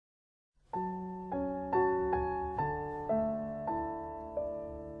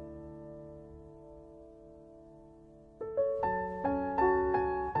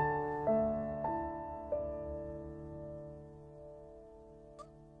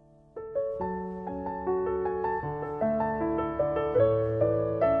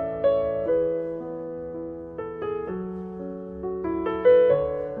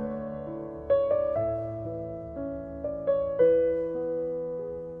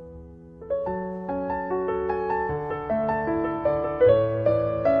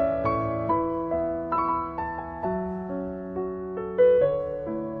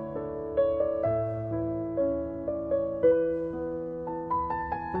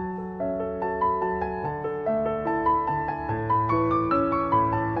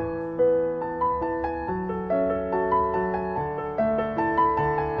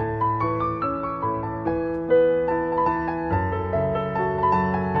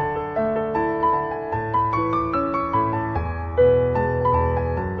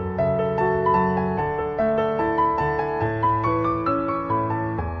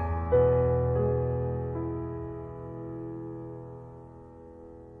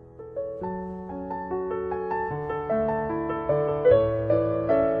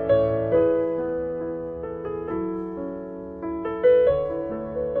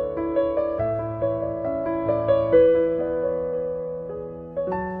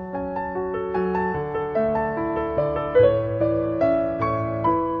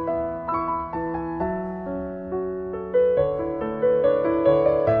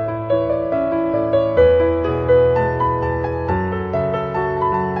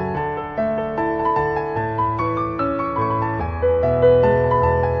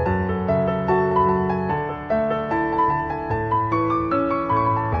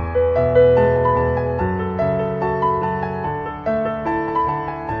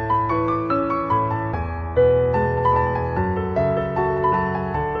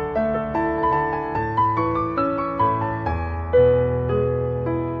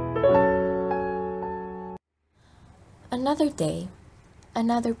Another day,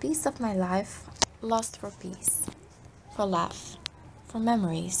 another piece of my life lost for peace, for laugh, for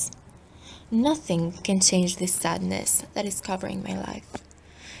memories. Nothing can change this sadness that is covering my life.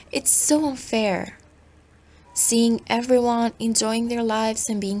 It's so unfair. Seeing everyone enjoying their lives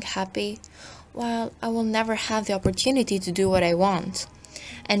and being happy, while I will never have the opportunity to do what I want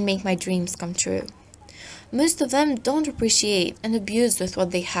and make my dreams come true. Most of them don't appreciate and abuse with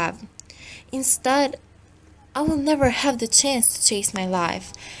what they have. Instead, I will never have the chance to chase my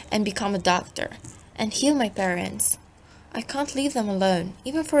life and become a doctor and heal my parents. I can't leave them alone,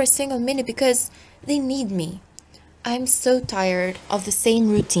 even for a single minute, because they need me. I'm so tired of the same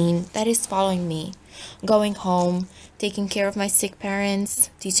routine that is following me. Going home, taking care of my sick parents,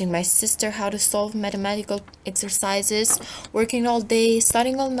 teaching my sister how to solve mathematical exercises, working all day,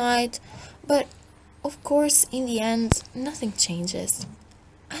 studying all night. But, of course, in the end, nothing changes.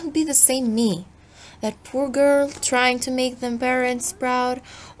 I'll be the same me. That poor girl trying to make them parents proud,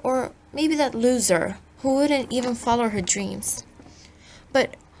 or maybe that loser who wouldn't even follow her dreams.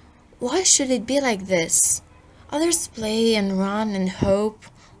 But why should it be like this? Others play and run and hope,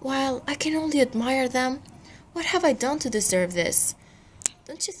 while I can only admire them. What have I done to deserve this?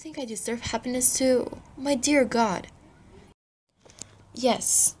 Don't you think I deserve happiness too, my dear God?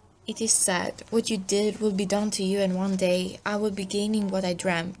 Yes, it is sad. What you did will be done to you, and one day I will be gaining what I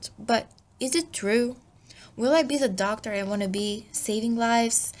dreamt. But is it true? Will I be the doctor I want to be, saving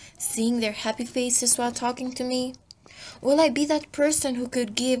lives, seeing their happy faces while talking to me? Will I be that person who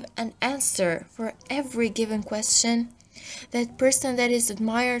could give an answer for every given question? That person that is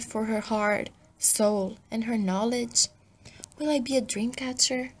admired for her heart, soul, and her knowledge? Will I be a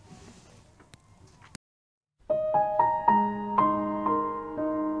dreamcatcher?